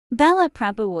Bella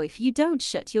Prabow, if you don't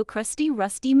shut your crusty,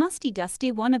 rusty, musty,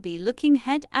 dusty, wannabe-looking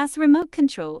head as remote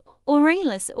control or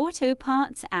rayless auto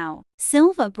parts, ow.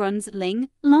 Silver bronze ling,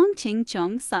 long ching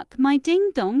chong, suck my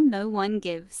ding dong, no one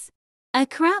gives a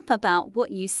crap about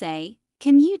what you say.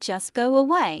 Can you just go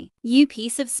away, you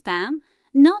piece of spam?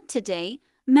 Not today,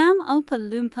 ma'am. Opa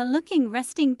loompa looking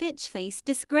resting bitch face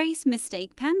disgrace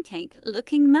mistake pancake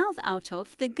looking mouth out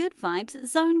of the good vibes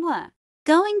zone. We're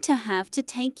going to have to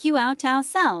take you out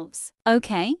ourselves,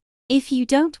 okay? If you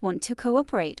don't want to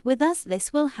cooperate with us,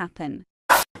 this will happen.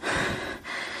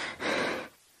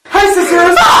 Hi,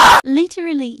 sisters!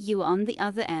 Literally, you on the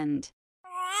other end.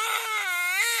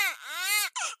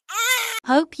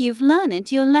 Hope you've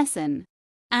learned your lesson.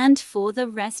 And for the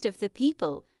rest of the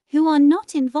people who are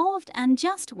not involved and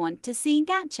just want to see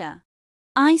gacha,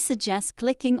 I suggest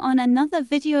clicking on another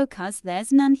video cause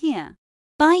there's none here.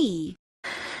 Bye.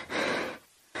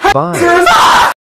 Bye.